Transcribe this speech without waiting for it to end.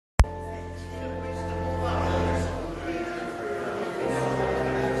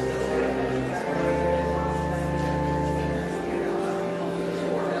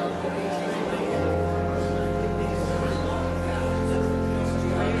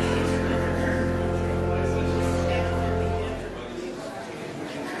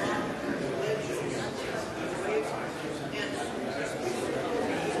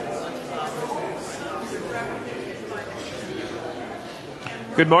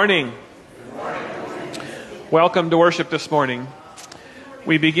Good morning. Welcome to worship this morning.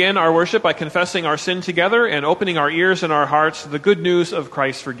 We begin our worship by confessing our sin together and opening our ears and our hearts to the good news of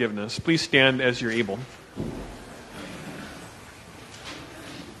Christ's forgiveness. Please stand as you're able.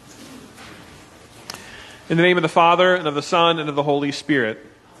 In the name of the Father, and of the Son, and of the Holy Spirit.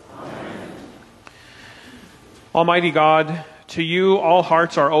 Amen. Almighty God, to you all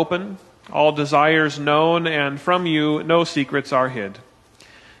hearts are open, all desires known, and from you no secrets are hid.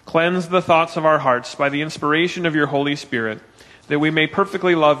 Cleanse the thoughts of our hearts by the inspiration of your Holy Spirit, that we may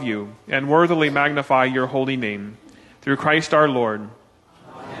perfectly love you and worthily magnify your holy name. Through Christ our Lord.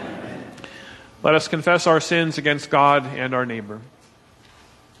 Amen. Let us confess our sins against God and our neighbor.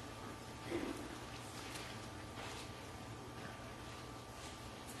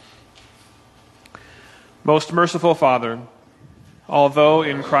 Most merciful Father, although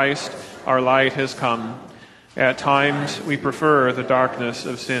in Christ our light has come, at times we prefer the darkness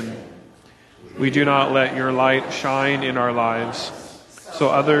of sin. We do not let your light shine in our lives, so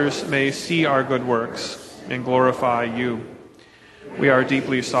others may see our good works and glorify you. We are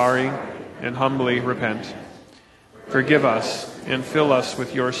deeply sorry and humbly repent. Forgive us and fill us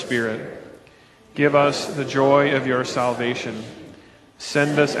with your Spirit. Give us the joy of your salvation.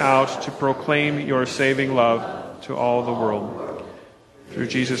 Send us out to proclaim your saving love to all the world. Through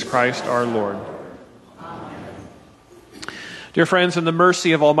Jesus Christ our Lord. Dear friends, in the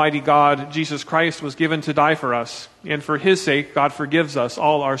mercy of Almighty God, Jesus Christ was given to die for us, and for his sake, God forgives us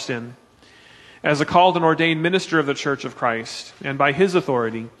all our sin. As a called and ordained minister of the Church of Christ, and by his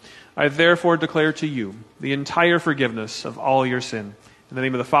authority, I therefore declare to you the entire forgiveness of all your sin. In the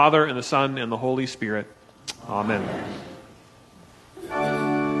name of the Father, and the Son, and the Holy Spirit. Amen.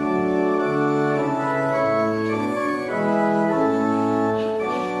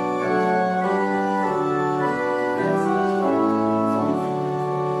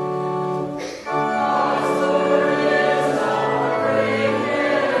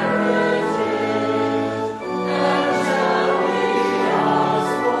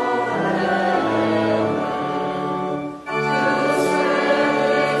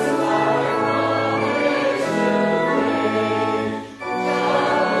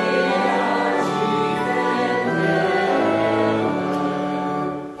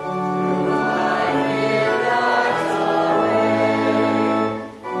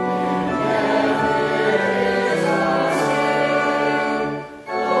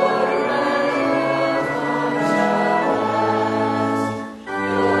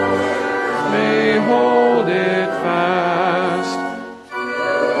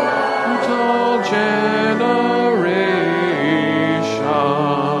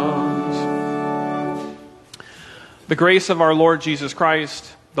 The grace of our Lord Jesus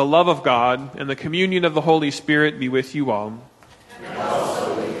Christ, the love of God, and the communion of the Holy Spirit be with you all. And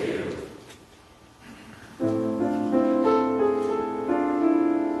also with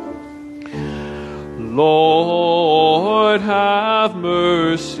you. Lord, have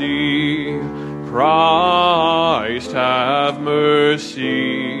mercy. Christ, have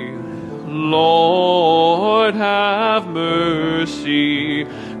mercy. Lord, have mercy.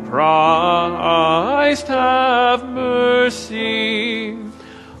 Christ, have mercy.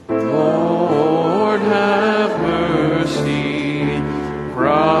 Lord, have mercy.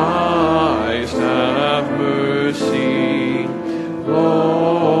 Christ, have mercy.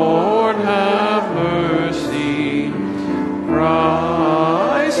 Lord, have mercy.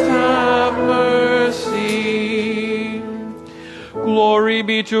 Christ, have mercy. Glory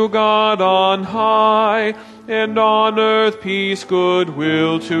be to God on high, and on earth peace,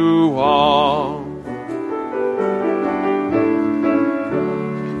 goodwill to all.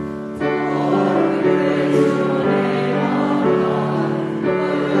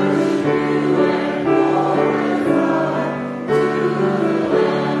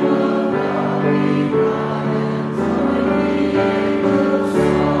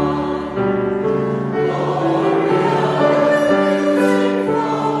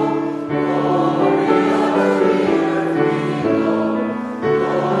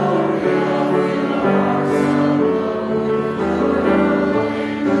 Gloria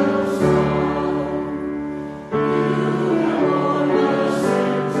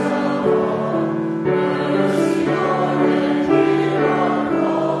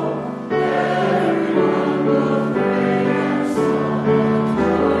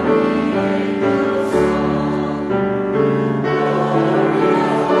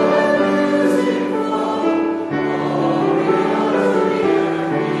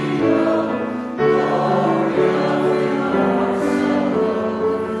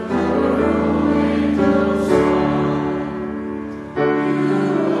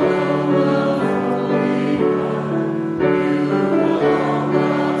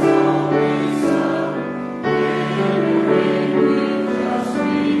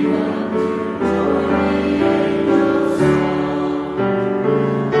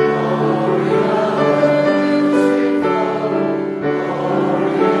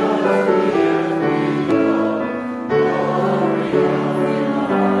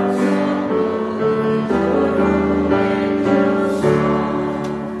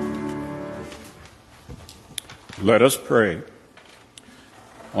Let us pray.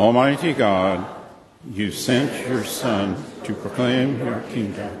 Almighty God, you sent your Son to proclaim your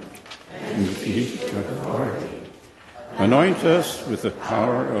kingdom in the feast of the Lord. Anoint us with the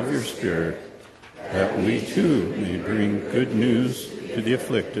power of your Spirit, that we too may bring good news to the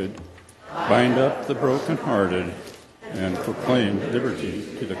afflicted, bind up the brokenhearted, and proclaim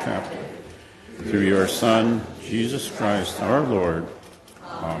liberty to the captive. Through your Son, Jesus Christ, our Lord.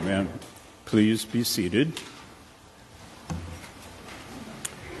 Amen. Please be seated.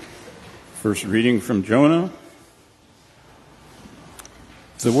 First reading from Jonah.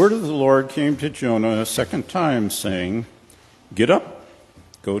 The word of the Lord came to Jonah a second time, saying, "Get up,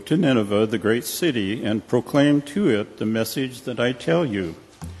 go to Nineveh, the great city, and proclaim to it the message that I tell you."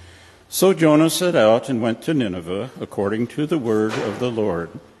 So Jonah set out and went to Nineveh, according to the word of the Lord.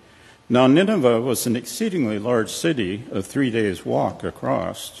 Now Nineveh was an exceedingly large city, of 3 days' walk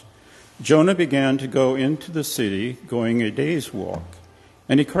across. Jonah began to go into the city, going a day's walk.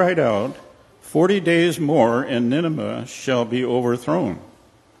 And he cried out, 40 days more, and Nineveh shall be overthrown.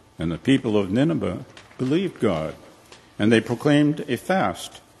 And the people of Nineveh believed God, and they proclaimed a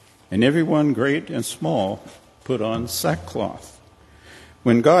fast, and everyone, great and small, put on sackcloth.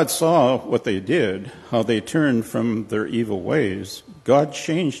 When God saw what they did, how they turned from their evil ways, God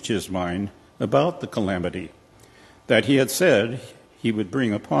changed his mind about the calamity that he had said he would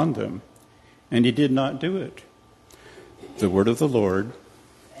bring upon them, and he did not do it. The word of the Lord.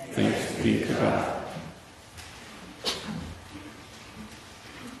 Thanks be to God.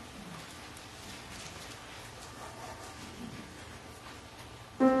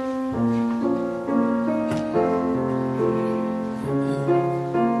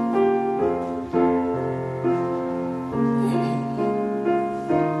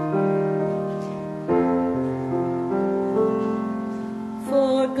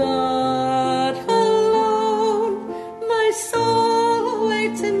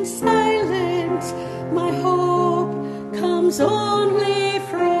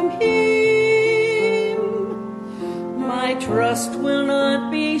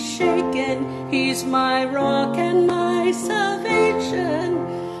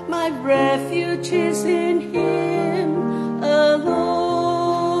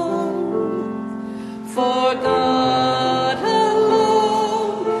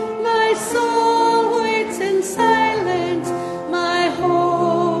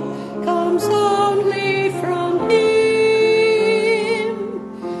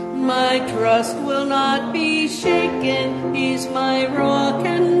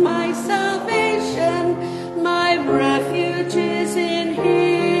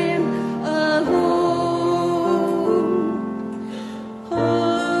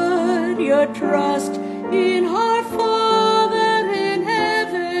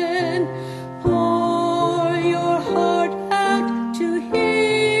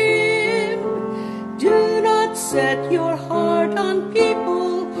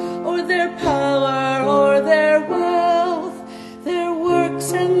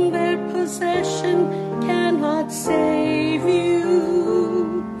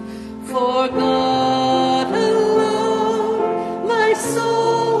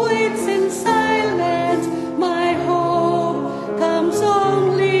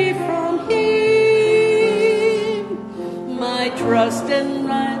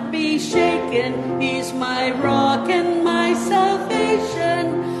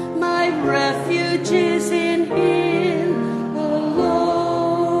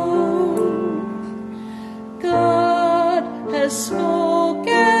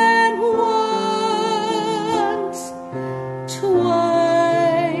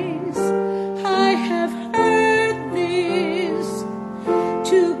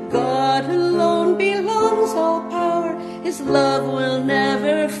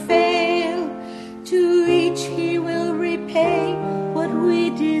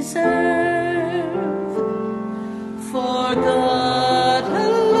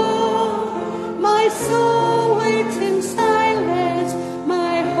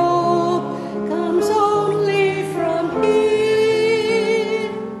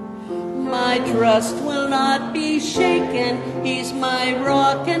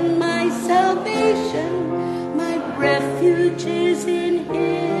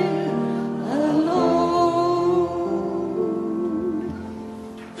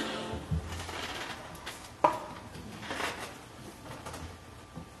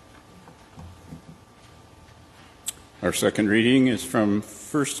 Our second reading is from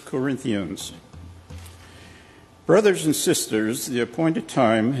 1 Corinthians. Brothers and sisters, the appointed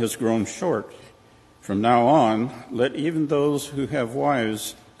time has grown short. From now on, let even those who have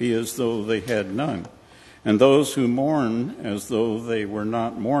wives be as though they had none, and those who mourn as though they were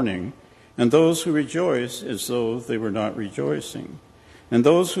not mourning, and those who rejoice as though they were not rejoicing, and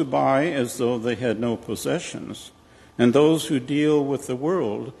those who buy as though they had no possessions, and those who deal with the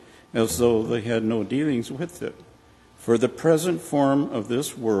world as though they had no dealings with it. For the present form of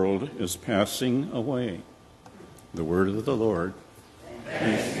this world is passing away. The word of the Lord.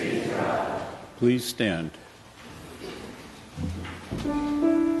 Thanks be to God. Please stand.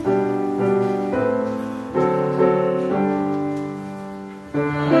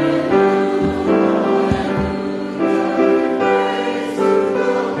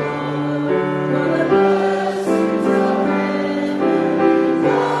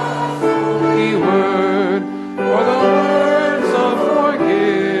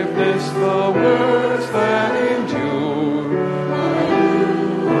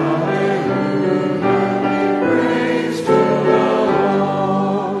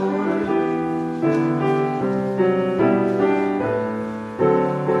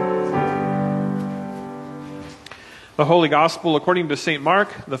 The Holy Gospel according to St. Mark,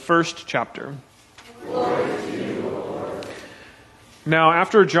 the first chapter. Glory to you, Lord. Now,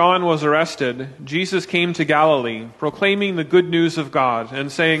 after John was arrested, Jesus came to Galilee, proclaiming the good news of God,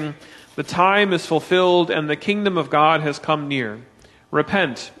 and saying, "The time is fulfilled, and the kingdom of God has come near.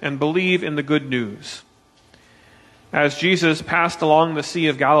 Repent and believe in the good news." As Jesus passed along the Sea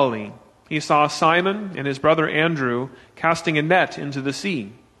of Galilee, he saw Simon and his brother Andrew casting a net into the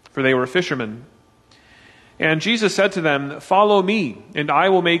sea, for they were fishermen. And Jesus said to them, "Follow me, and I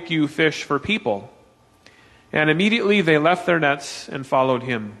will make you fish for people." And immediately they left their nets and followed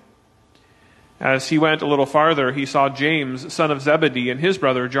him. As he went a little farther, he saw James, son of Zebedee, and his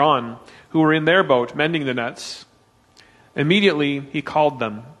brother John, who were in their boat mending the nets. Immediately he called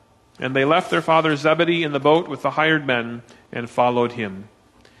them, and they left their father Zebedee in the boat with the hired men and followed him.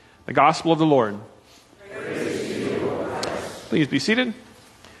 The Gospel of the Lord. Praise to you, Lord. Please be seated.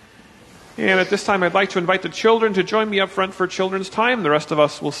 And at this time, I'd like to invite the children to join me up front for children's time. The rest of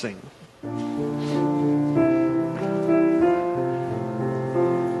us will sing.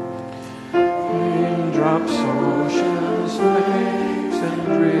 Raindrops, oceans, lakes,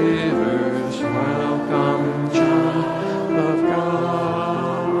 and rivers, welcome, child of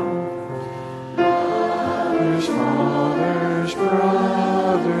God. There's fathers,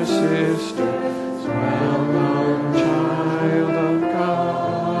 brothers, sisters, welcome, child of God.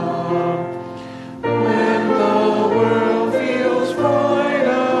 When the world feels wide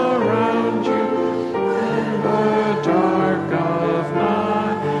around you, and the dark of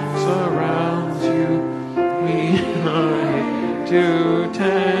night surrounds you, He to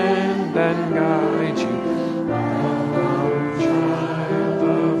tend and guide you, oh, child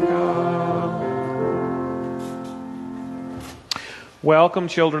of God. Welcome,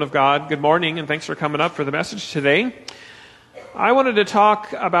 children of God. Good morning, and thanks for coming up for the message today. I wanted to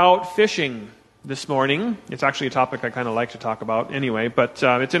talk about fishing this morning. It's actually a topic I kind of like to talk about anyway, but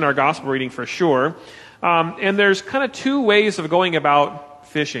it's in our gospel reading for sure. And there's kind of two ways of going about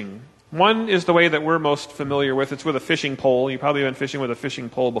fishing. One is the way that we're most familiar with. It's with a fishing pole. You've probably been fishing with a fishing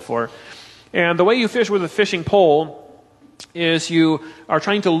pole before. And the way you fish with a fishing pole is you are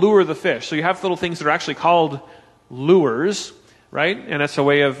trying to lure the fish. So you have little things that are actually called lures, right? And that's a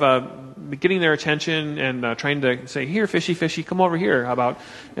way of getting their attention and trying to say, "Here, fishy, fishy, come over here." How about?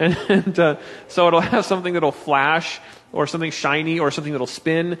 And so it'll have something that'll flash, or something shiny, or something that'll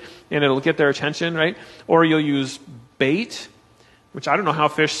spin, and it'll get their attention, right? Or you'll use bait, which I don't know how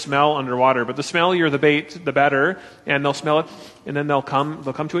fish smell underwater, but the smellier the bait, the better, and they'll smell it, and then they'll come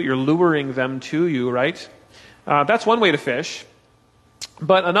to it. You're luring them to you, right? That's one way to fish.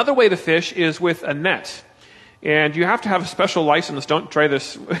 But another way to fish is with a net. And you have to have a special license. Don't try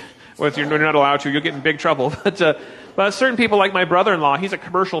this if you're not allowed to. You'll get in big trouble. But certain people, like my brother-in-law, he's a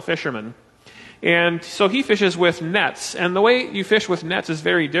commercial fisherman. And so he fishes with nets. And the way you fish with nets is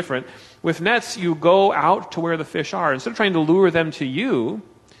very different. With nets, you go out to where the fish are. Instead of trying to lure them to you,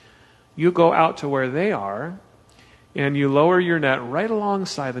 you go out to where they are, and you lower your net right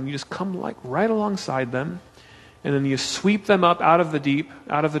alongside them. You just come right alongside them, and then you sweep them up out of the deep,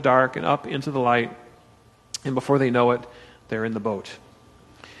 out of the dark, and up into the light. And before they know it, they're in the boat.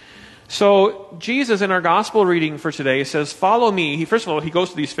 So Jesus, in our gospel reading for today, says, "Follow me." First of all, he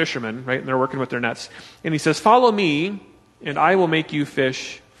goes to these fishermen, right, and they're working with their nets. And he says, "Follow me, and I will make you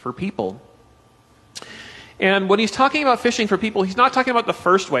fish for people." And when he's talking about fishing for people, he's not talking about the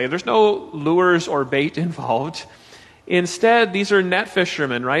first way. There's no lures or bait involved. Instead, these are net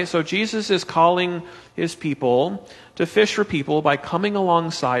fishermen, right? So Jesus is calling his people to fish for people by coming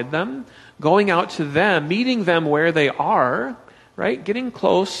alongside them, going out to them, meeting them where they are, right? Getting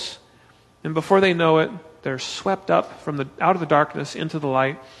close, and before they know it, they're swept up out of the darkness into the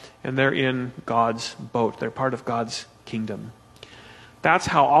light, and they're in God's boat. They're part of God's kingdom. That's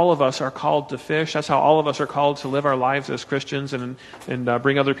how all of us are called to fish. That's how all of us are called to live our lives as Christians and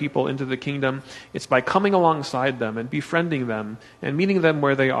bring other people into the kingdom. It's by coming alongside them and befriending them and meeting them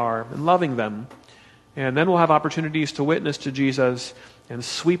where they are and loving them. And then we'll have opportunities to witness to Jesus and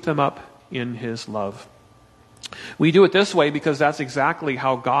sweep them up in his love. We do it this way because that's exactly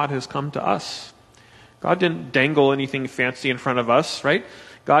how God has come to us. God didn't dangle anything fancy in front of us, right?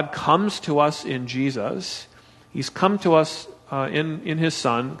 God comes to us in Jesus. He's come to us in his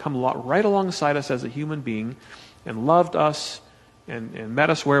Son, come right alongside us as a human being, and loved us and met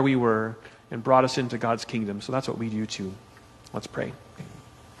us where we were and brought us into God's kingdom. So that's what we do too. Let's pray.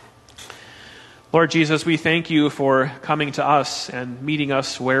 Lord Jesus, we thank you for coming to us and meeting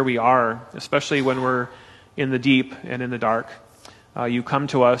us where we are, especially when we're in the deep and in the dark. You come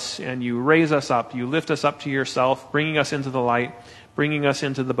to us and you raise us up. You lift us up to yourself, bringing us into the light, bringing us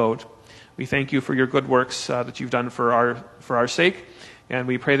into the boat. We thank you for your good works that you've done for our sake, and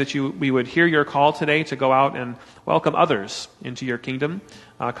we pray that we would hear your call today to go out and welcome others into your kingdom,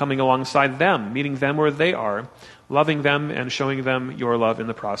 coming alongside them, meeting them where they are, loving them and showing them your love in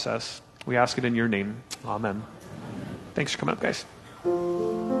the process. We ask it in your name. Amen. Thanks for coming up, guys.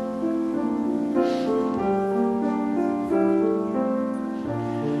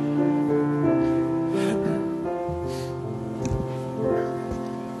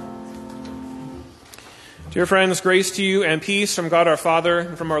 Dear friends, grace to you and peace from God our Father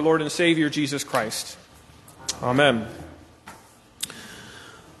and from our Lord and Savior, Jesus Christ. Amen.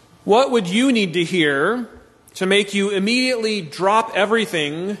 What would you need to hear to make you immediately drop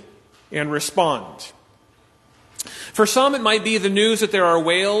everything and respond? For some, it might be the news that there are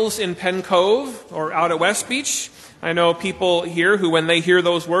whales in Penn Cove or out at West Beach. I know people here who, when they hear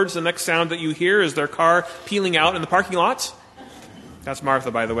those words, the next sound that you hear is their car peeling out in the parking lot. That's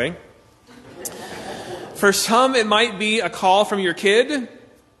Martha, by the way. For some, it might be a call from your kid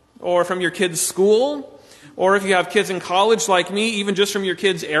or from your kid's school, or if you have kids in college like me, even just from your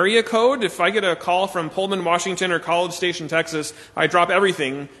kid's area code. If I get a call from Pullman, Washington or College Station, Texas, I drop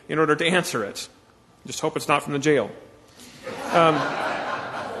everything in order to answer it. Just hope it's not from the jail.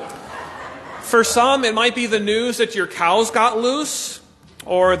 For some, it might be the news that your cows got loose,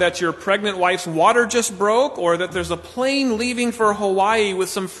 or that your pregnant wife's water just broke, or that there's a plane leaving for Hawaii with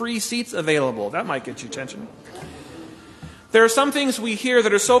some free seats available. That might get you attention. There are some things we hear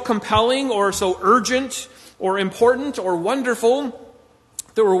that are so compelling or so urgent or important or wonderful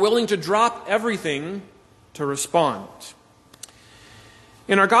that we're willing to drop everything to respond.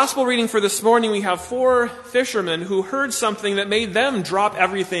 In our gospel reading for this morning, we have 4 fishermen who heard something that made them drop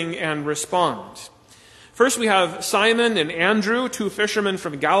everything and respond. First, we have Simon and Andrew, 2 fishermen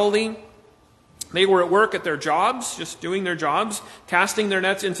from Galilee. They were at work at their jobs, just doing their jobs, casting their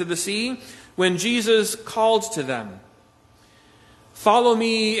nets into the sea, when Jesus called to them. "Follow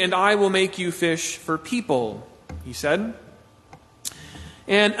me, and I will make you fish for people," he said.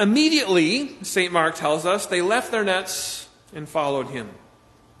 And immediately, St. Mark tells us, they left their nets and followed him.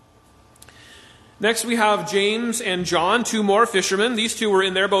 Next, we have James and John, 2 more fishermen. These 2 were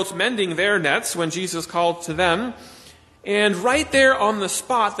in their boats mending their nets when Jesus called to them. And right there on the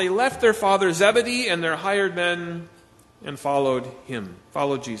spot, they left their father Zebedee and their hired men and followed him,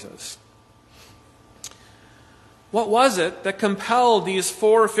 followed Jesus. What was it that compelled these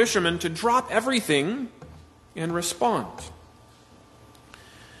 4 fishermen to drop everything and respond?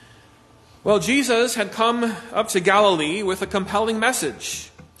 Well, Jesus had come up to Galilee with a compelling message.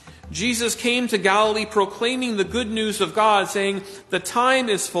 Jesus came to Galilee proclaiming the good news of God, saying, "The time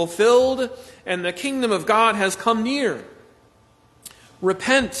is fulfilled and the kingdom of God has come near.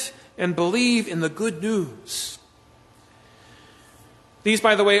 Repent and believe in the good news." These,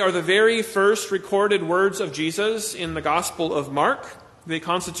 by the way, are the very first recorded words of Jesus in the Gospel of Mark. They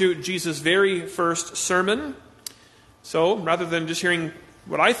constitute Jesus' very first sermon. So, rather than just hearing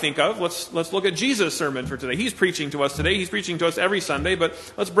what I think of, let's look at Jesus' sermon for today. He's preaching to us today. He's preaching to us every Sunday, but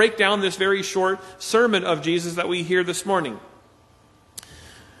let's break down this very short sermon of Jesus that we hear this morning.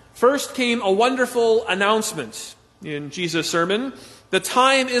 First came a wonderful announcement in Jesus' sermon. "The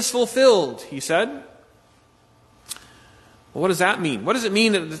time is fulfilled," he said. Well, what does that mean? What does it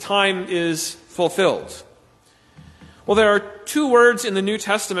mean that the time is fulfilled? Well, there are 2 words in the New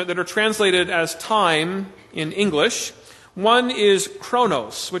Testament that are translated as time in English. One is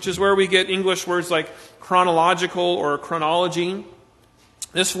chronos, which is where we get English words like chronological or chronology.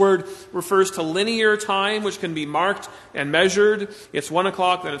 This word refers to linear time, which can be marked and measured. It's 1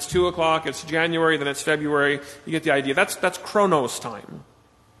 o'clock, then it's 2 o'clock, it's January, then it's February. You get the idea. That's chronos time.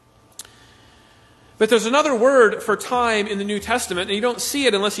 But there's another word for time in the New Testament, and you don't see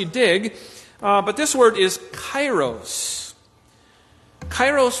it unless you dig, but this word is kairos.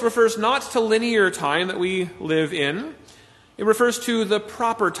 Kairos refers not to linear time that we live in. It refers to the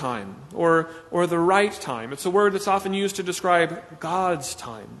proper time, or the right time. It's a word that's often used to describe God's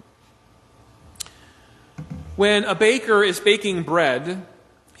time. When a baker is baking bread,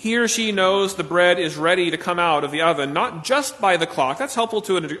 he or she knows the bread is ready to come out of the oven, not just by the clock. That's helpful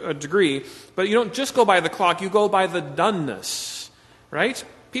to a degree, but you don't just go by the clock, you go by the doneness, right?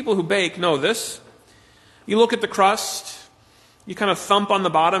 People who bake know this. You look at the crust, you kind of thump on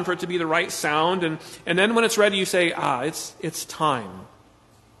the bottom for it to be the right sound, and then when it's ready you say, it's time.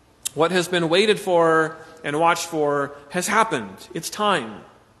 What has been waited for and watched for has happened. It's time.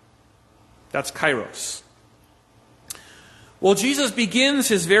 That's kairos. Well, Jesus begins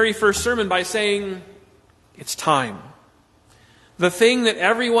his very first sermon by saying, it's time. The thing that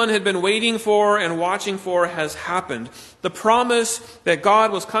everyone had been waiting for and watching for has happened. The promise that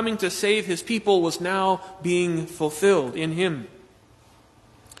God was coming to save his people was now being fulfilled in him.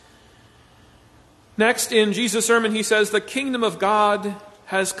 Next, in Jesus' sermon, he says, the kingdom of God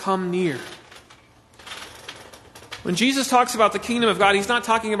has come near. When Jesus talks about the kingdom of God, he's not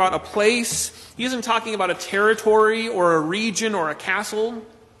talking about a place. He isn't talking about a territory or a region or a castle.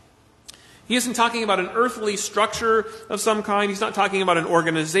 He isn't talking about an earthly structure of some kind. He's not talking about an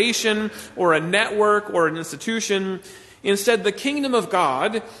organization or a network or an institution. Instead, the kingdom of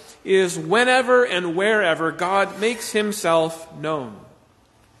God is whenever and wherever God makes himself known.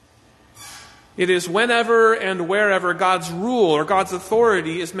 It is whenever and wherever God's rule or God's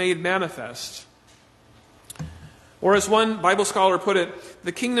authority is made manifest. Or as one Bible scholar put it,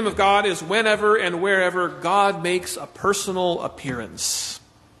 the kingdom of God is whenever and wherever God makes a personal appearance.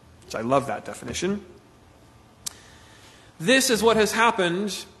 Which I love that definition. This is what has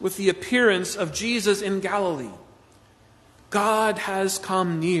happened with the appearance of Jesus in Galilee. God has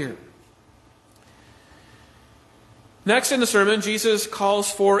come near. Next in the sermon, Jesus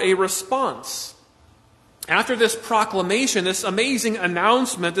calls for a response. After this proclamation, this amazing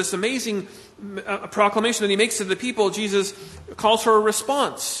announcement, this amazing proclamation that he makes to the people, Jesus calls for a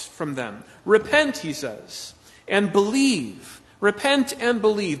response from them. Repent, he says, and believe. Repent and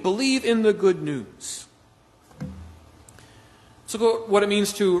believe. Believe in the good news. So look at what it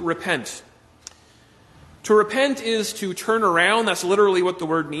means to repent. To repent is to turn around. That's literally what the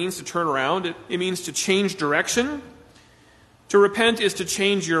word means, to turn around. It means to change direction. To repent is to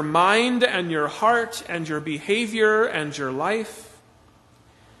change your mind and your heart and your behavior and your life.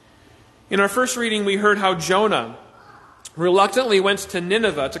 In our first reading, we heard how Jonah reluctantly went to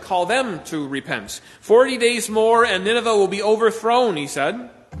Nineveh to call them to repent. 40 days more and Nineveh will be overthrown, he said.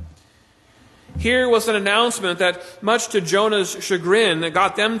 Here was an announcement that, much to Jonah's chagrin,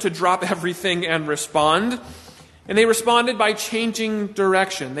 got them to drop everything and respond. And they responded by changing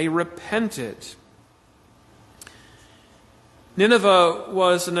direction. They repented. Nineveh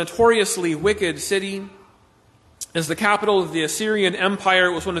was a notoriously wicked city. As the capital of the Assyrian Empire,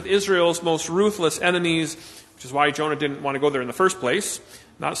 it was one of Israel's most ruthless enemies, which is why Jonah didn't want to go there in the first place.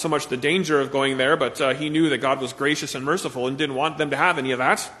 Not so much the danger of going there, but he knew that God was gracious and merciful and didn't want them to have any of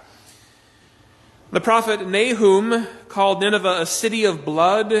that. The prophet Nahum called Nineveh a city of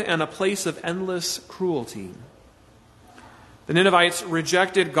blood and a place of endless cruelty. The Ninevites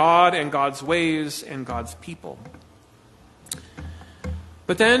rejected God and God's ways and God's people.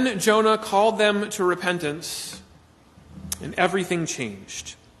 But then Jonah called them to repentance, and everything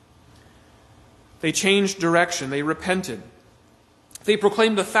changed. They changed direction. They repented. They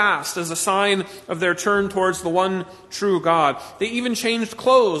proclaimed a fast as a sign of their turn towards the one true God. They even changed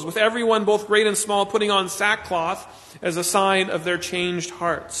clothes, with everyone, both great and small, putting on sackcloth as a sign of their changed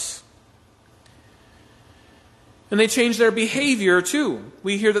hearts. And they changed their behavior too.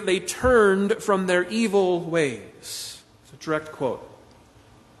 We hear that they turned from their evil ways. It's a direct quote.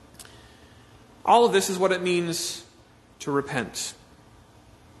 All of this is what it means to repent.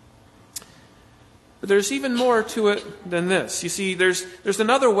 But there's even more to it than this. You see, there's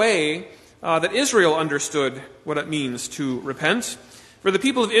another way that Israel understood what it means to repent. For the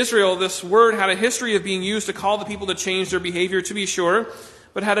people of Israel, this word had a history of being used to call the people to change their behavior, to be sure,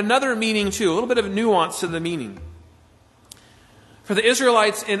 but had another meaning too, a little bit of nuance to the meaning. For the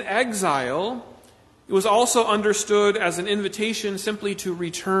Israelites in exile, it was also understood as an invitation simply to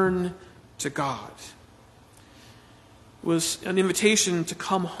return to God. It was an invitation to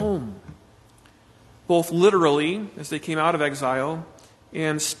come home, both literally as they came out of exile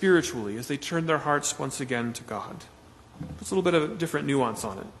and spiritually as they turned their hearts once again to God. Puts a little bit of a different nuance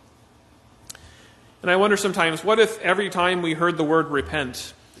on it. And I wonder sometimes, what if every time we heard the word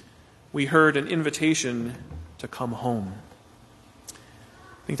repent, we heard an invitation to come home.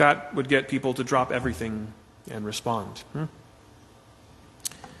 I think that would get people to drop everything and respond.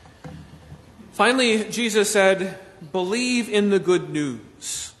 Finally, Jesus said, "Believe in the good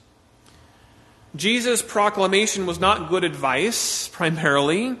news." Jesus' proclamation was not good advice,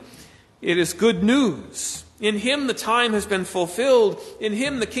 primarily. It is good news. In him the time has been fulfilled. In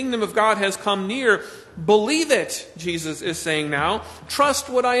him the kingdom of God has come near. Believe it, Jesus is saying now. Trust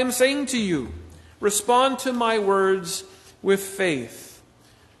what I am saying to you. Respond to my words with faith.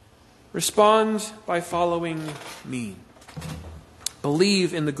 Respond by following me.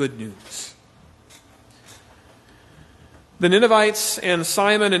 Believe in the good news. The Ninevites and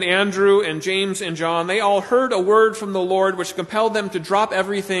Simon and Andrew and James and John, they all heard a word from the Lord which compelled them to drop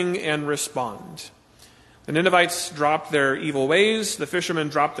everything and respond. The Ninevites dropped their evil ways. The fishermen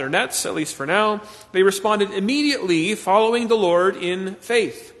dropped their nets, at least for now. They responded immediately, following the Lord in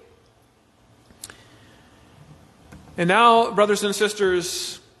faith. And now, brothers and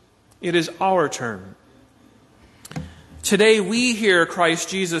sisters, it is our turn. Today we hear Christ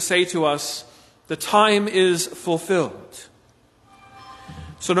Jesus say to us, "The time is fulfilled."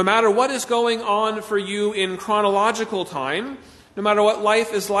 So no matter what is going on for you in chronological time, no matter what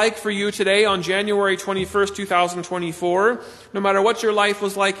life is like for you today on January 21st, 2024, no matter what your life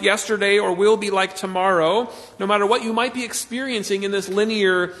was like yesterday or will be like tomorrow, no matter what you might be experiencing in this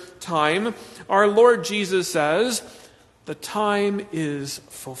linear time, our Lord Jesus says, the time is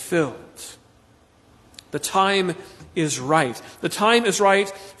fulfilled. The time is right. The time is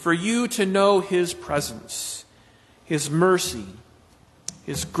right for you to know His presence, His mercy,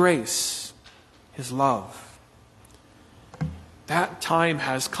 His grace, His love. That time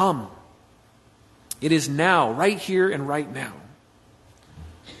has come. It is now, right here and right now.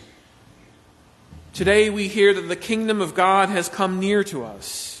 Today we hear that the kingdom of God has come near to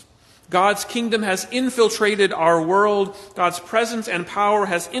us. God's kingdom has infiltrated our world. God's presence and power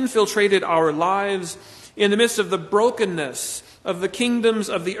has infiltrated our lives. In the midst of the brokenness of the kingdoms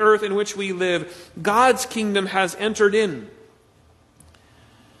of the earth in which we live, God's kingdom has entered in.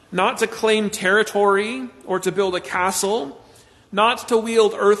 Not to claim territory or to build a castle, not to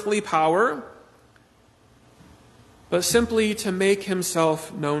wield earthly power, but simply to make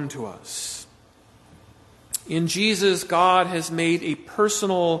Himself known to us. In Jesus, God has made a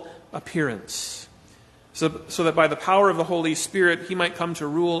personal appearance, so that by the power of the Holy Spirit, He might come to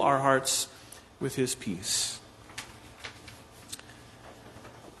rule our hearts with His peace.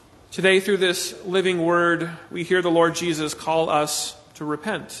 Today, through this living word, we hear the Lord Jesus call us to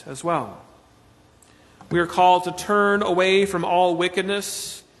repent as well. We are called to turn away from all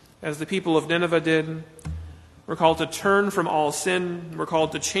wickedness, as the people of Nineveh did. We're called to turn from all sin. We're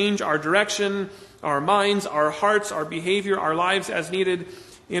called to change our direction, our minds, our hearts, our behavior, our lives as needed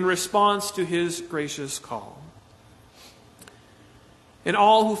in response to His gracious call. And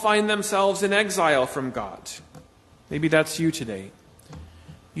all who find themselves in exile from God, maybe that's you today,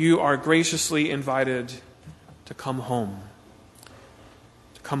 you are graciously invited to come home.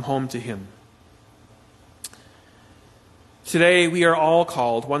 Come home to Him. Today we are all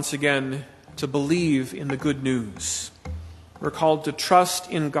called, once again, to believe in the good news. We're called to trust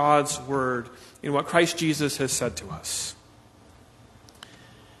in God's word, in what Christ Jesus has said to us.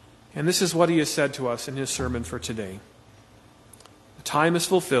 And this is what He has said to us in His sermon for today. The time is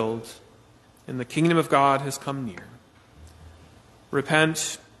fulfilled, and the kingdom of God has come near.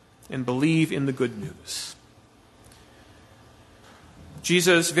 Repent and believe in the good news.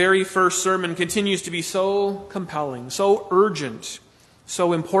 Jesus' very first sermon continues to be so compelling, so urgent,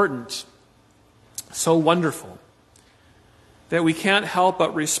 so important, so wonderful, that we can't help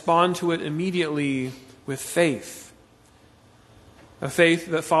but respond to it immediately with faith. A faith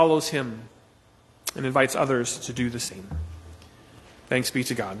that follows Him and invites others to do the same. Thanks be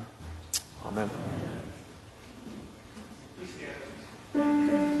to God. Amen.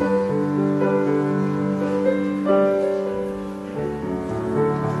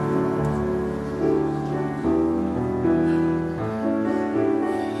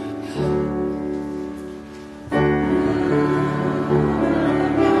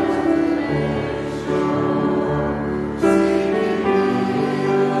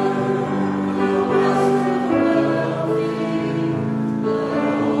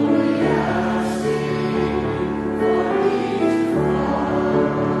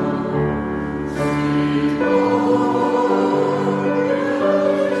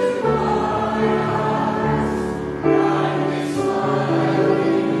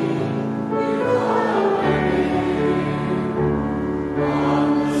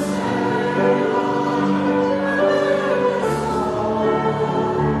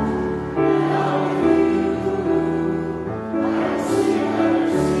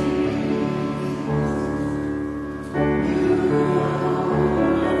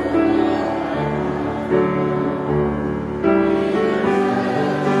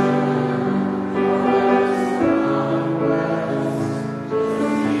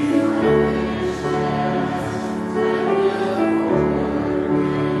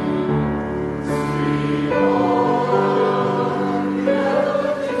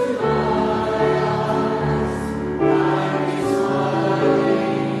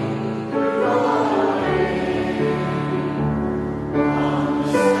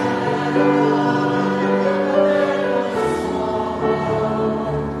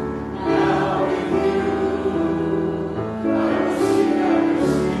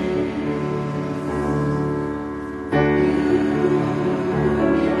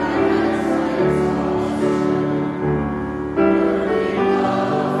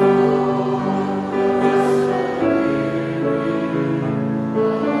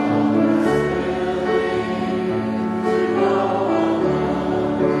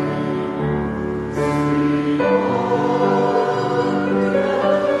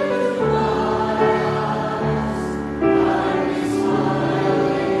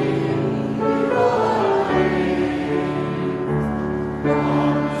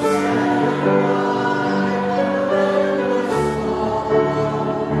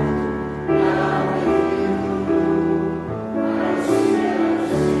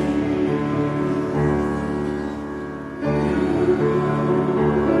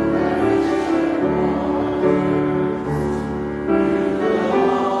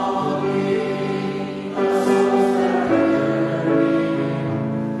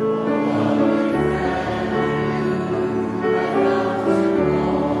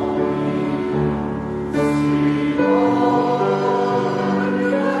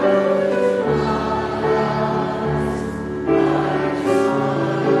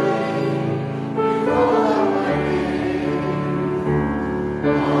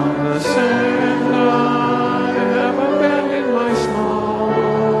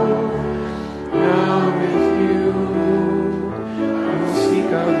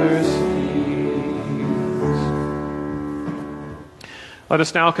 Let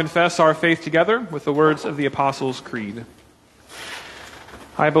us now confess our faith together with the words of the Apostles' Creed.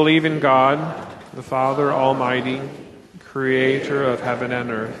 I believe in God, the Father Almighty, creator of heaven and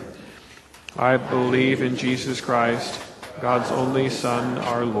earth. I believe in Jesus Christ, God's only Son,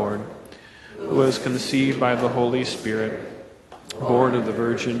 our Lord, who was conceived by the Holy Spirit, born of the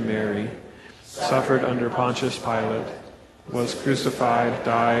Virgin Mary, suffered under Pontius Pilate, was crucified,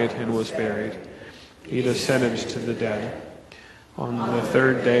 died, and was buried. He descended to the dead. On the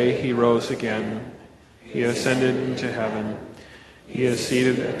third day he rose again. He ascended into heaven. He is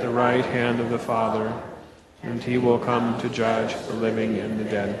seated at the right hand of the Father, and he will come to judge the living and the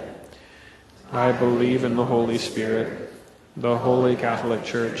dead. I believe in the Holy Spirit, the Holy Catholic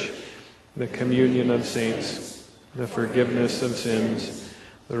Church, the communion of saints, the forgiveness of sins,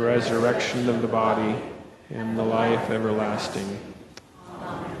 the resurrection of the body, and the life everlasting.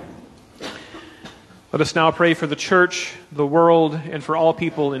 Let us now pray for the church, the world, and for all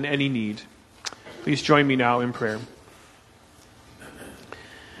people in any need. Please join me now in prayer.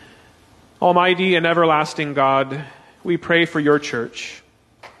 Almighty and everlasting God, we pray for your church.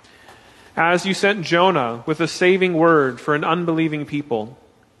 As you sent Jonah with a saving word for an unbelieving people,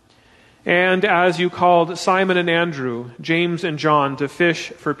 and as you called Simon and Andrew, James and John to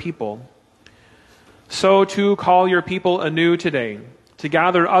fish for people, so too call your people anew today to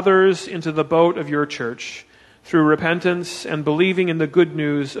gather others into the boat of your church through repentance and believing in the good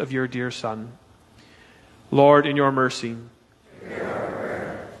news of your dear Son. Lord, in your mercy,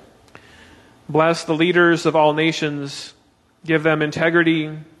 bless the leaders of all nations. Give them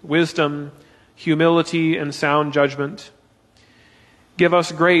integrity, wisdom, humility, and sound judgment. Give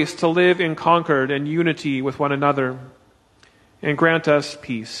us grace to live in concord and unity with one another, and grant us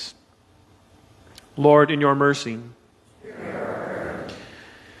peace. Lord, in your mercy,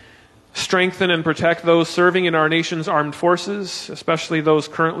 strengthen and protect those serving in our nation's armed forces, especially those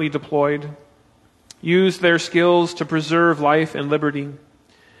currently deployed. Use their skills to preserve life and liberty.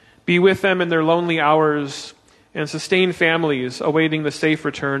 Be with them in their lonely hours and sustain families awaiting the safe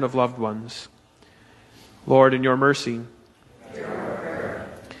return of loved ones. Lord, in your mercy,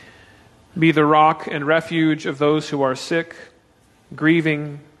 be the rock and refuge of those who are sick,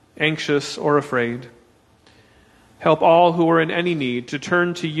 grieving, anxious, or afraid. Help all who are in any need to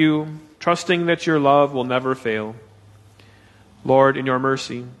turn to you, trusting that your love will never fail. Lord, in your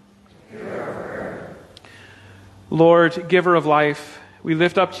mercy. Lord, giver of life, we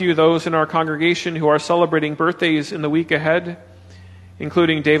lift up to you those in our congregation who are celebrating birthdays in the week ahead,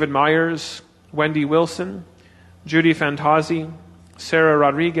 including David Myers, Wendy Wilson, Judy Fantazzi, Sarah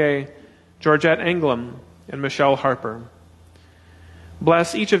Rodriguez, Georgette Englum, and Michelle Harper.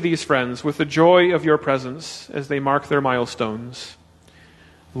 Bless each of these friends with the joy of your presence as they mark their milestones.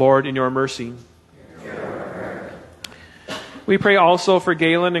 Lord, in your mercy. We pray also for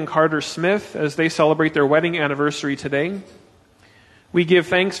Galen and Carter Smith as they celebrate their wedding anniversary today. We give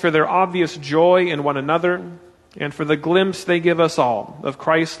thanks for their obvious joy in one another and for the glimpse they give us all of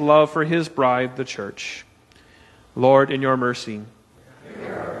Christ's love for his bride, the church. Lord, in your mercy.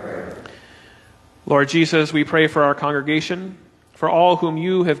 Lord Jesus, we pray for our congregation, for all whom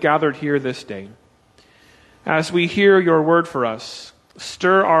you have gathered here this day. As we hear your word for us,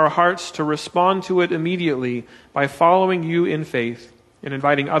 stir our hearts to respond to it immediately by following you in faith and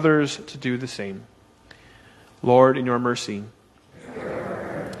inviting others to do the same. Lord, in your mercy.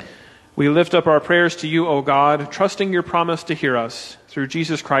 We lift up our prayers to you, O God, trusting your promise to hear us through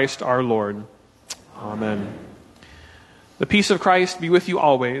Jesus Christ our Lord. Amen. The peace of Christ be with you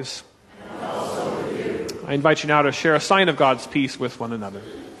always. And also with you. I invite you now to share a sign of God's peace with one another.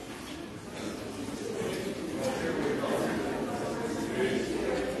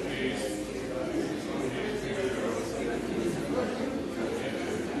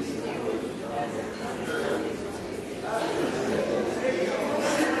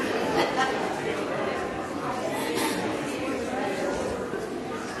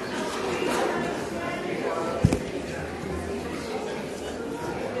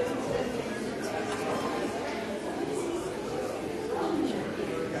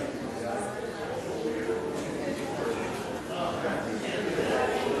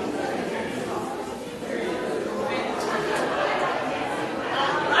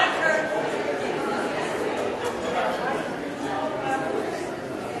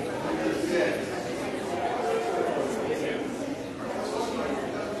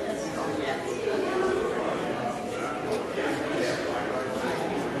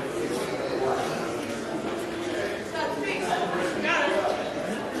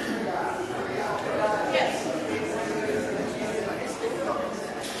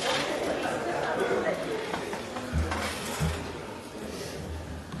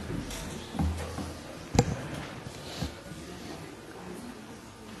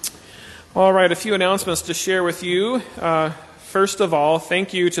 All right, a few announcements to share with you. First of all,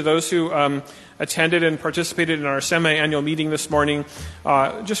 thank you to those who attended and participated in our semi-annual meeting this morning.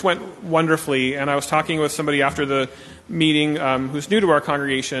 Just went wonderfully, and I was talking with somebody after the meeting who's new to our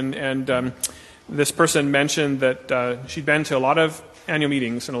congregation, and this person mentioned that she'd been to a lot of annual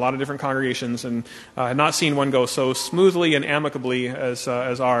meetings in a lot of different congregations and had not seen one go so smoothly and amicably as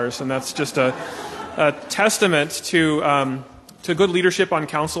ours, and that's just a testament to good leadership on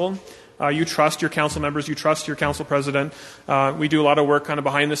council. You trust your council members. You trust your council president. We do a lot of work kind of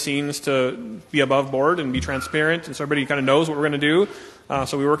behind the scenes to be above board and be transparent, and so everybody kind of knows what we're going to do.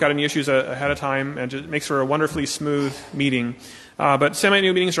 So we work out any issues ahead of time, and it makes for a wonderfully smooth meeting. But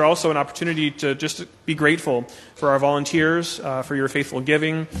semi-annual meetings are also an opportunity to just be grateful for our volunteers, for your faithful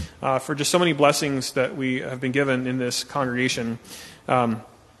giving, for just so many blessings that we have been given in this congregation.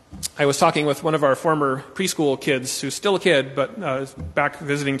 I was talking with one of our former preschool kids, who's still a kid, but is back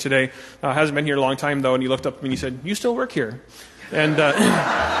visiting today. Hasn't been here a long time, though, and he looked up at me and he said, "You still work here?" And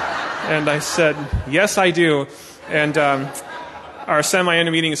and I said, "Yes, I do." And our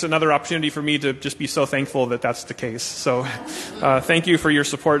semi-annual meeting is another opportunity for me to just be so thankful that that's the case. So thank you for your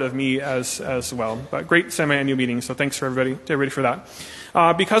support of me as well. But great semi-annual meeting, so thanks to everybody for that.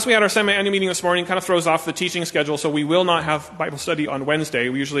 Because we had our semi-annual meeting this morning, kind of throws off the teaching schedule, so we will not have Bible study on Wednesday.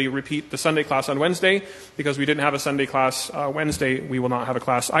 We usually repeat the Sunday class on Wednesday. Because we didn't have a Sunday class Wednesday, we will not have a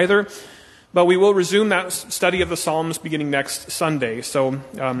class either. But we will resume that study of the Psalms beginning next Sunday, so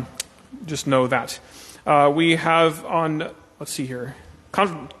just know that. We have on, let's see here,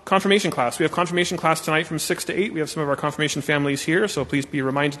 confirmation class. We have confirmation class tonight from 6 to 8. We have some of our confirmation families here, so please be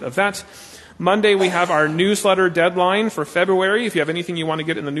reminded of that. Monday, we have our newsletter deadline for February. If you have anything you want to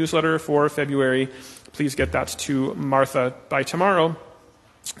get in the newsletter for February, please get that to Martha by tomorrow.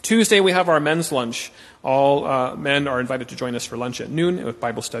 Tuesday, we have our men's lunch. All men are invited to join us for lunch at noon with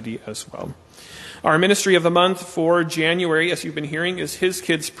Bible study as well. Our ministry of the month for January, as you've been hearing, is His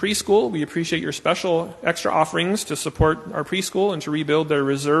Kids Preschool. We appreciate your special extra offerings to support our preschool and to rebuild their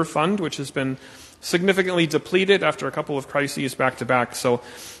reserve fund, which has been significantly depleted after a couple of crises back-to-back. So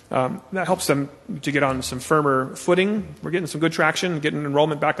that helps them to get on some firmer footing. We're getting some good traction, getting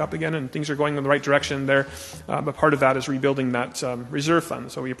enrollment back up again, and things are going in the right direction there. But part of that is rebuilding that reserve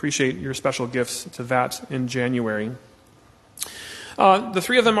fund. So we appreciate your special gifts to that in January. The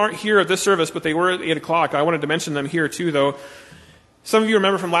three of them aren't here at this service, but they were at 8 o'clock. I wanted to mention them here too, though. Some of you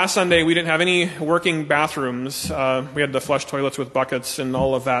remember from last Sunday, we didn't have any working bathrooms. We had to flush toilets with buckets and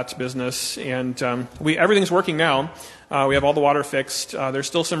all of that business. And everything's working now. We have all the water fixed. There's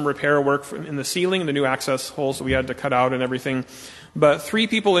still some repair work in the ceiling, the new access holes that we had to cut out and everything. But three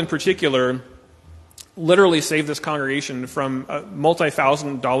people in particular literally saved this congregation from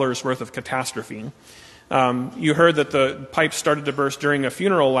multi-$1,000s worth of catastrophe. You heard that the pipes started to burst during a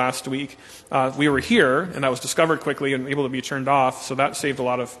funeral last week. We were here, and that was discovered quickly and able to be turned off, so that saved a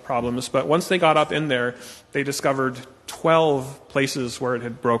lot of problems. But once they got up in there, they discovered 12 places where it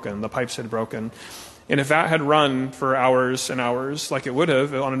had broken, the pipes had broken. And if that had run for hours and hours, like it would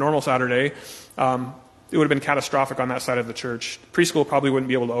have on a normal Saturday, it would have been catastrophic on that side of the church. Preschool probably wouldn't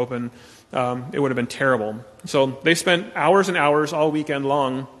be able to open. It would have been terrible. So they spent hours and hours all weekend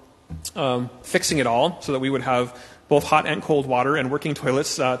long fixing it all so that we would have both hot and cold water and working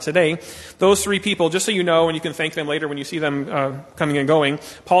toilets today. Those three people, just so you know, and you can thank them later when you see them coming and going.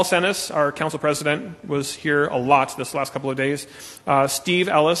 Paul Sennis, our council president, was here a lot this last couple of days. Steve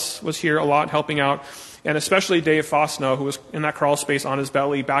Ellis was here a lot helping out. And especially Dave Fosno, who was in that crawl space on his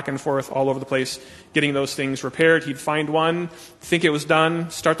belly, back and forth all over the place, getting those things repaired. He'd find one, think it was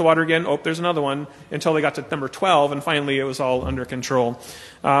done, start the water again, oh, there's another one, until they got to number 12, and finally it was all under control.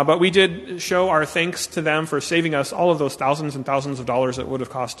 But we did show our thanks to them for saving us all of those thousands and thousands of dollars that would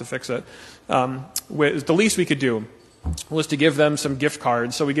have cost to fix it. The least we could do was to give them some gift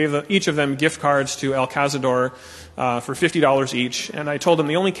cards. So we gave each of them gift cards to El Cazador for $50 each. And I told them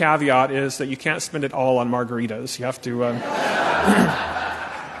the only caveat is that you can't spend it all on margaritas. You have to...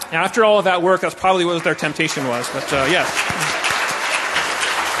 After all of that work, that's probably what their temptation was. But yes.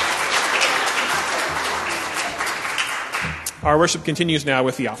 Our worship continues now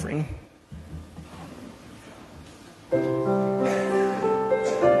with the offering.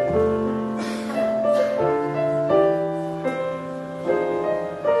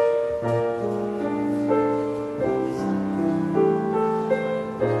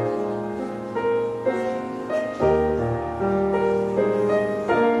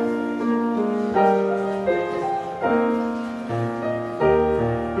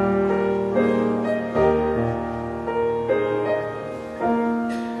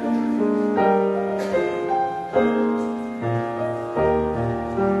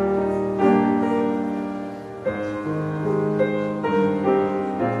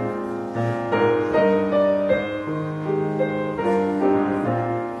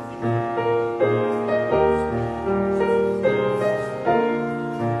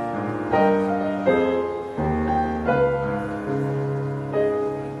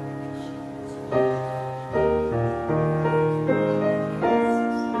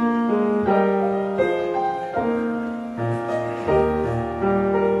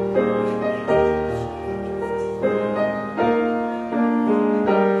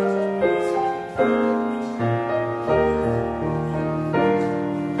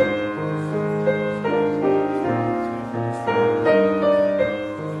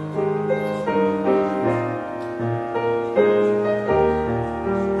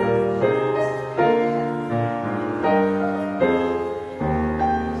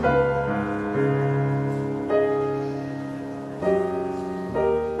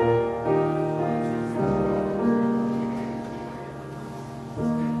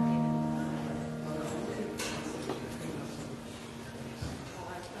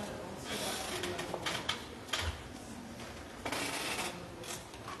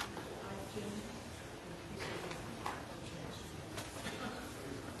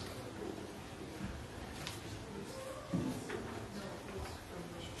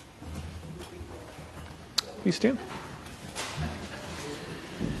 Please stand.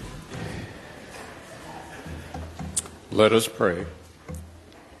 Let us pray.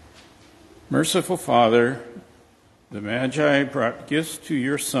 Merciful Father, the Magi brought gifts to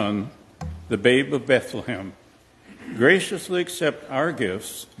your Son, the babe of Bethlehem. Graciously accept our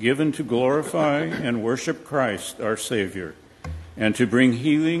gifts given to glorify and worship Christ, our Savior, and to bring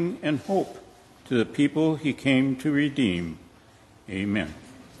healing and hope to the people he came to redeem. Amen.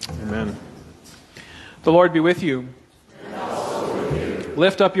 Amen. The Lord be with you. And also with you.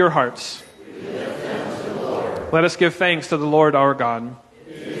 Lift up your hearts. We lift them to the Lord. Let us give thanks to the Lord our God.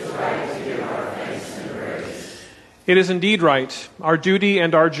 It is right to give our thanks and praise. It is indeed right, our duty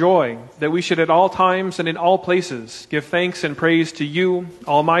and our joy, that we should at all times and in all places give thanks and praise to you,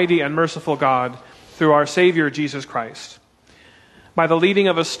 Almighty and merciful God, through our Savior Jesus Christ. By the leading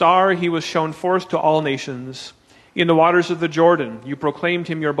of a star he was shown forth to all nations. In the waters of the Jordan you proclaimed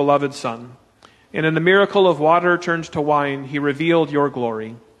him your beloved Son. And in the miracle of water turned to wine he revealed your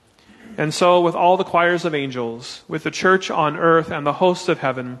glory. And so with all the choirs of angels, with the church on earth and the hosts of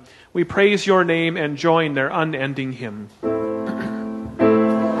heaven, we praise your name and join their unending hymn.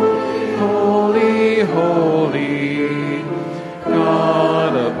 Holy, holy,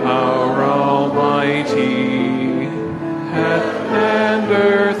 God of power almighty, heaven and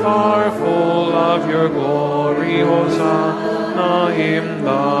earth are full of your glory. Hosanna in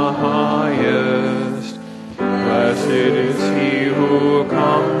the highest. Blessed is he who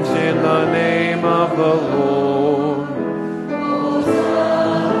comes in the name of the Lord.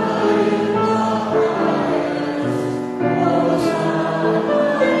 Hosanna in the highest.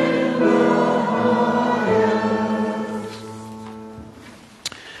 Hosanna in the highest.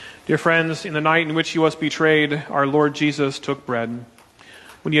 Dear friends, in the night in which he was betrayed, our Lord Jesus took bread.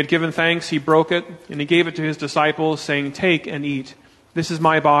 When he had given thanks, he broke it, and he gave it to his disciples, saying, "Take and eat. This is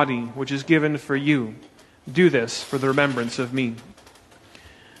my body, which is given for you. Do this for the remembrance of me."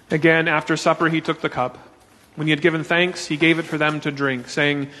 Again, after supper, he took the cup. When he had given thanks, he gave it for them to drink,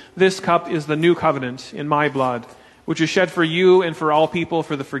 saying, "This cup is the new covenant in my blood, which is shed for you and for all people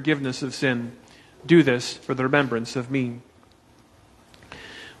for the forgiveness of sin. Do this for the remembrance of me."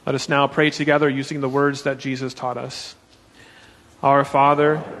 Let us now pray together using the words that Jesus taught us. Our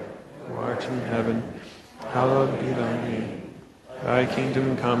Father, who art in heaven, hallowed be thy name. Thy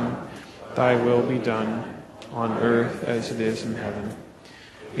kingdom come, thy will be done, on earth as it is in heaven.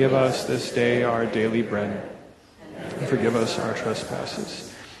 Give us this day our daily bread, and forgive us our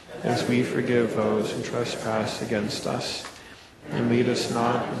trespasses, as we forgive those who trespass against us. And lead us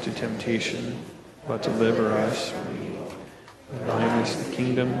not into temptation, but deliver us from evil. For thine is the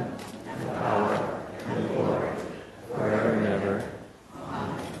kingdom, and the power, and the glory, forever and ever.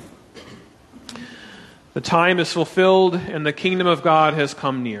 Amen. The time is fulfilled, and the kingdom of God has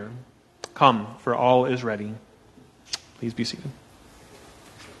come near. Come, for all is ready. Please be seated.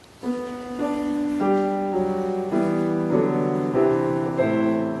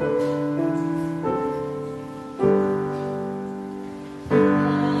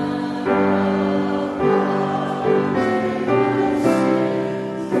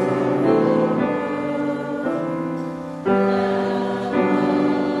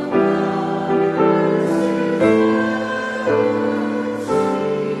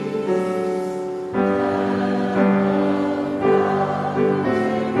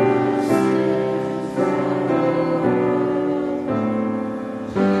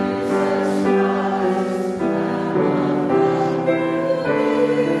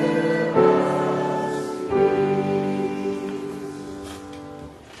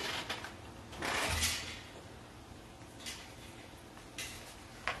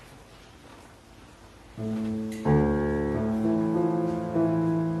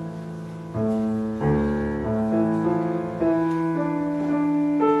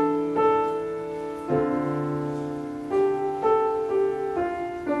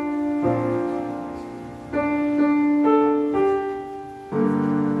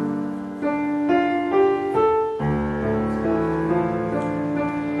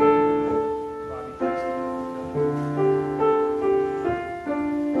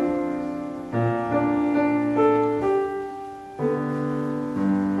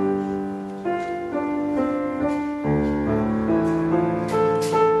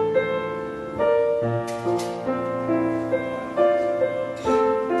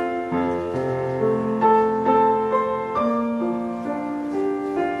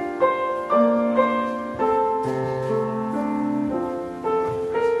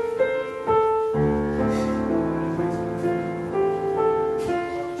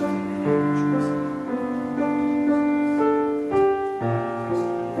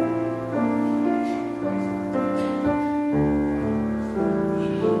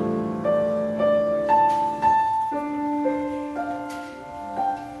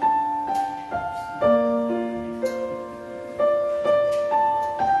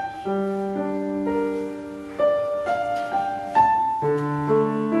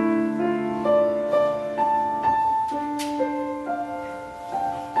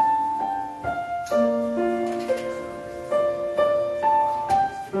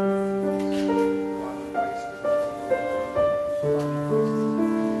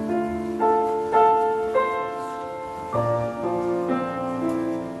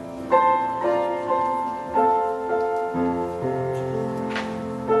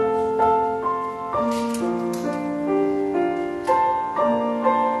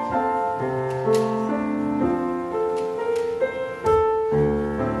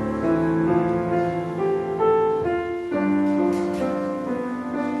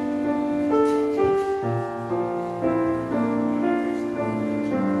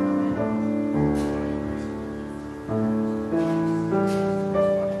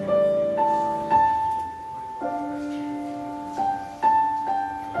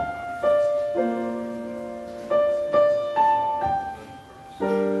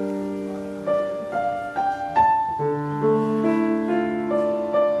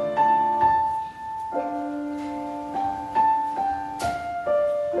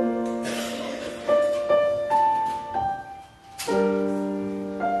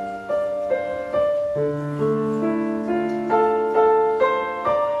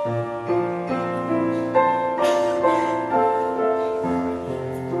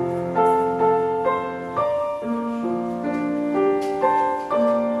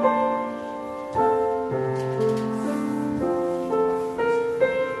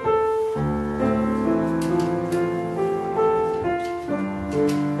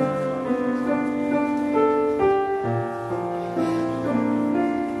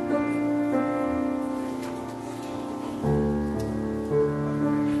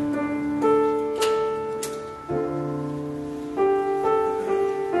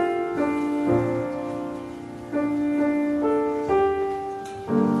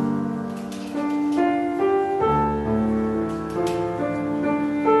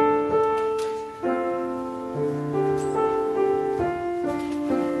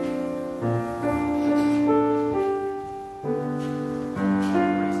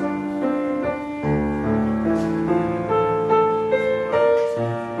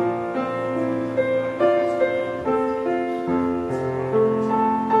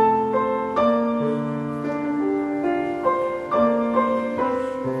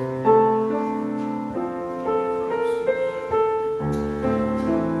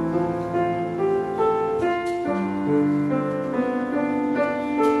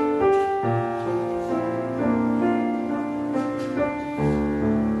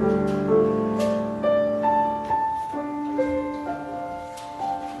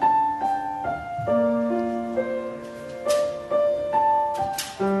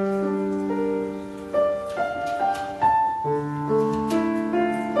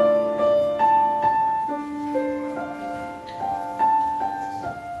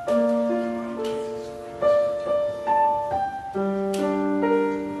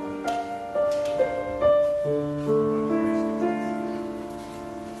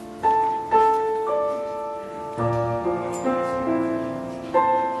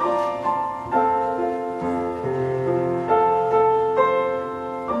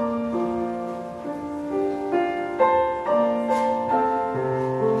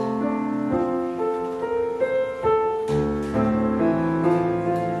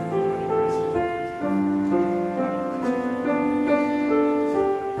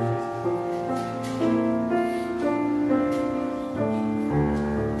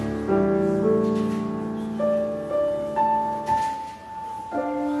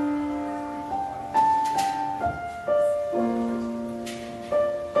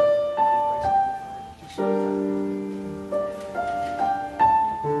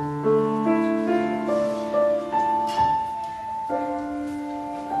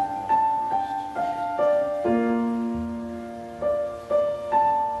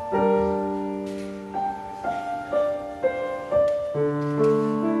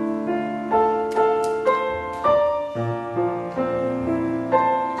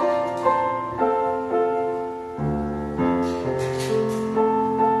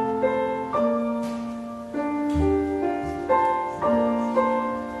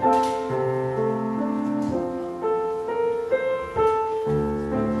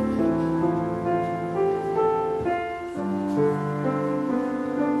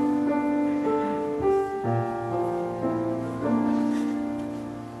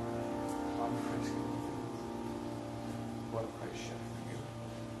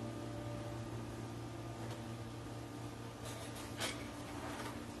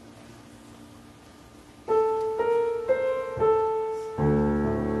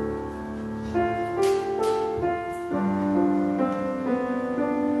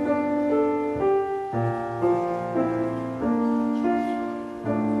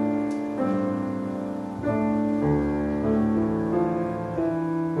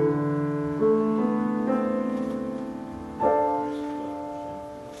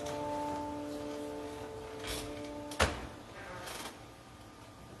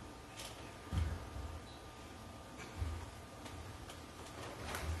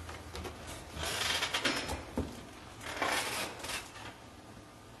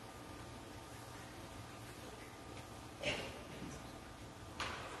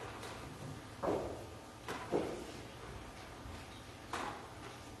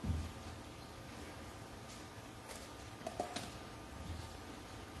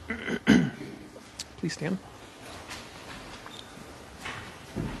 Please stand.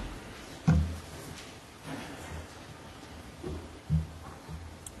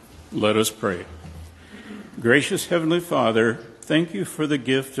 Let us pray. Gracious Heavenly Father, thank you for the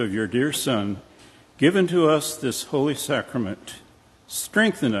gift of your dear Son, given to us this holy sacrament.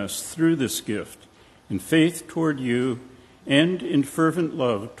 Strengthen us through this gift in faith toward you and in fervent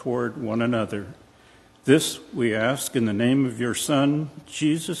love toward one another. This we ask in the name of your Son,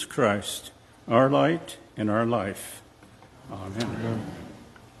 Jesus Christ, our light and our life. Amen.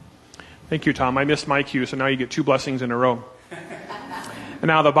 Thank you, Tom. I missed my cue, so now you get 2 blessings in a row. And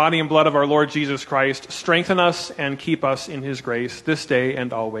now the body and blood of our Lord Jesus Christ strengthen us and keep us in his grace this day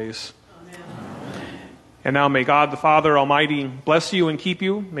and always. Amen. And now may God the Father Almighty bless you and keep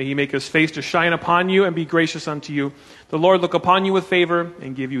you. May he make his face to shine upon you and be gracious unto you. The Lord look upon you with favor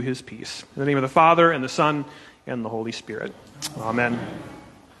and give you his peace. In the name of the Father and the Son and the Holy Spirit. Amen.